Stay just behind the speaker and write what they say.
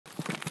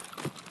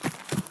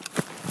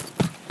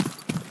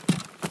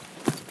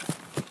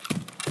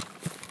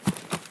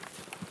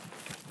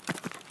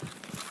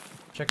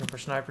Checking for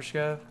sniper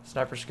scope.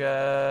 Sniper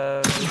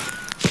scope.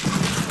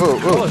 Oh,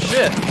 Oh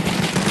shit!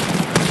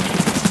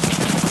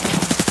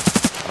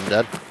 I'm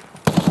dead.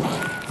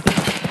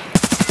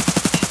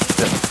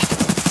 Yep.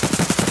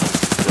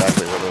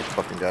 Exactly where those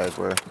fucking guys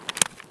were.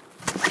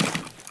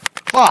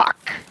 Fuck!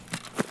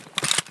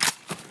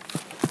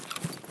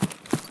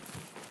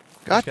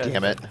 God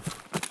damn it.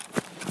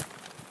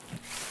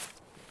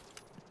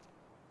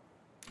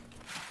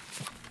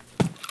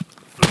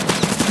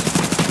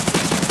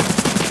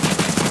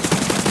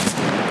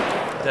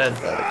 Dead.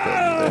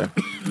 There.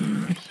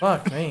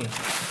 Fuck me.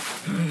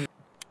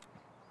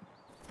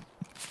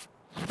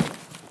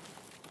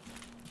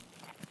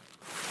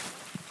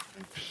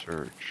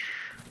 Search.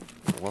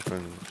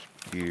 Weapons,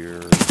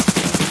 gear.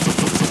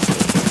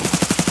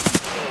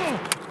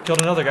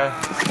 Killed another guy.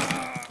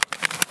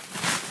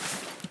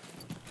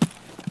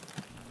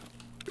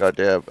 God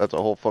damn, that's a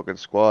whole fucking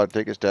squad.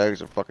 Take his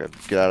tags and fucking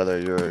get out of there.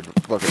 You're in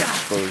fucking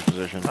exposed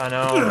position. I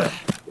know.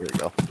 There you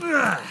go.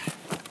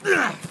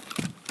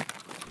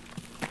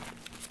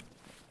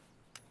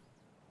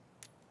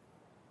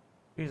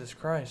 Jesus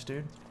Christ,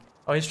 dude.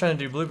 Oh, he's trying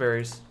to do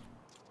blueberries.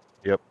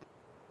 Yep.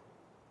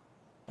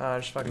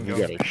 Just fucking You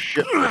go. got a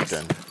shit list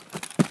in.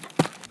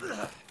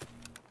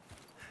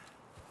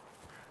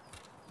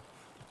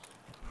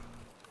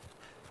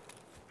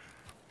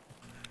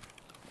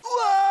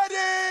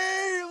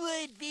 Water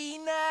would be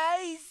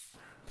nice.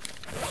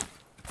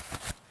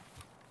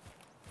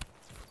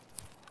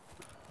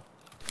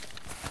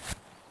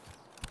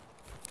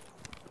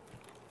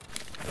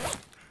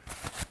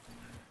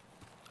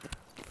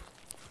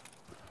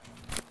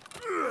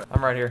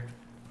 I'm right here.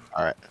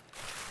 Alright.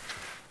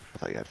 I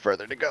thought you had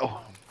further to go.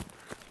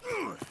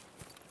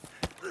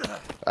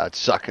 That'd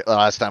suck.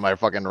 Last time I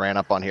fucking ran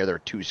up on here, there were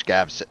 2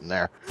 scavs sitting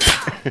there.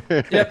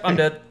 Yep, I'm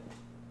dead.